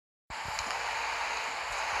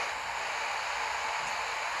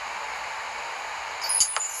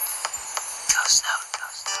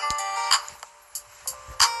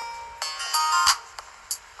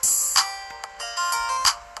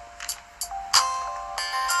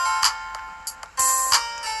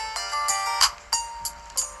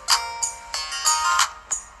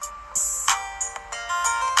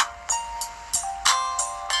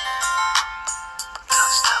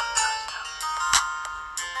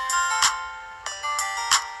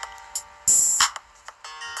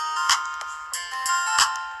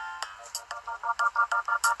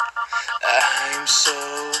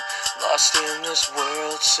lost in this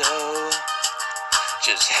world, so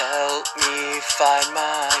just help me find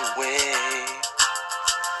my way.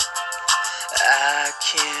 I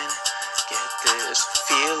can't get this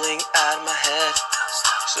feeling out of my head,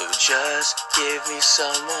 so just give me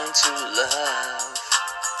someone to love.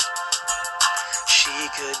 She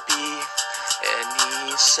could be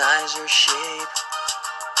any size or shape,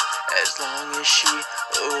 as long as she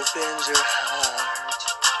opens her heart.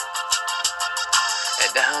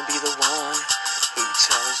 And I'll be the one who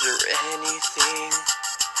tells her anything,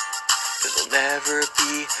 'cause there'll never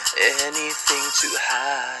be anything to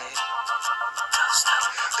hide.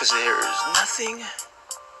 'Cause there's nothing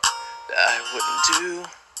that I wouldn't do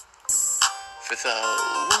for the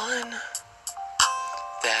one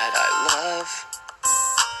that I love,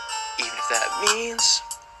 even if that means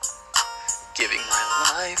giving my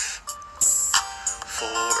life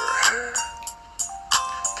for her.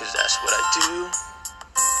 'Cause that's what I do.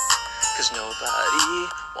 'Cause nobody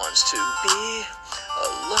wants to be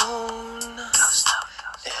alone.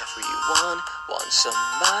 Everyone wants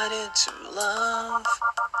somebody to love.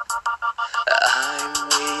 I'm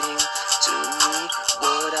waiting to meet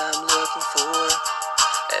what I'm looking for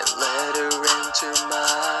and let her enter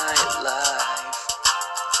my life.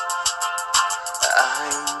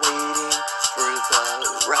 I'm waiting for the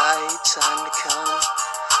right time to come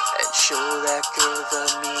and show that girl the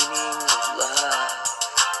meaning of love.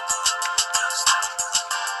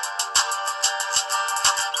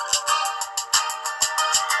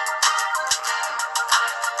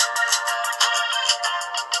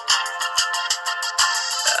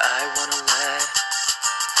 I wanna let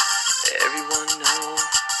everyone know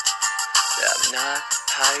that I'm not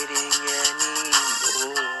hiding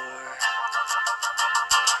anymore.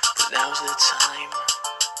 But now's the time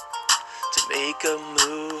to make a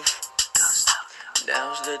move.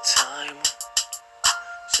 Now's the time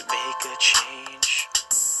to make a change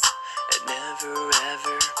and never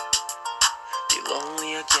ever be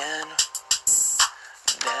lonely again.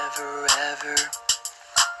 Never ever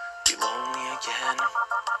be lonely again.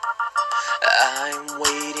 I'm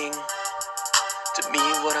waiting to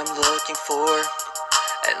meet what I'm looking for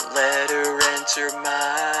and let her enter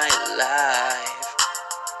my life.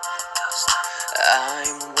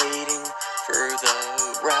 I'm waiting for the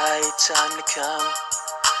right time to come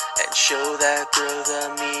and show that girl the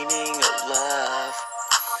meaning of love.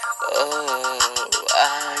 Oh,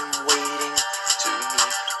 I'm waiting to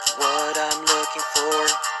meet what I'm looking for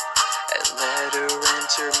and let her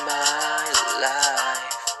enter my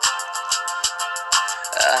life.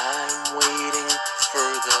 I'm waiting for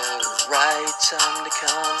the right time to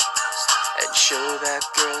come and show that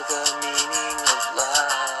girl the meaning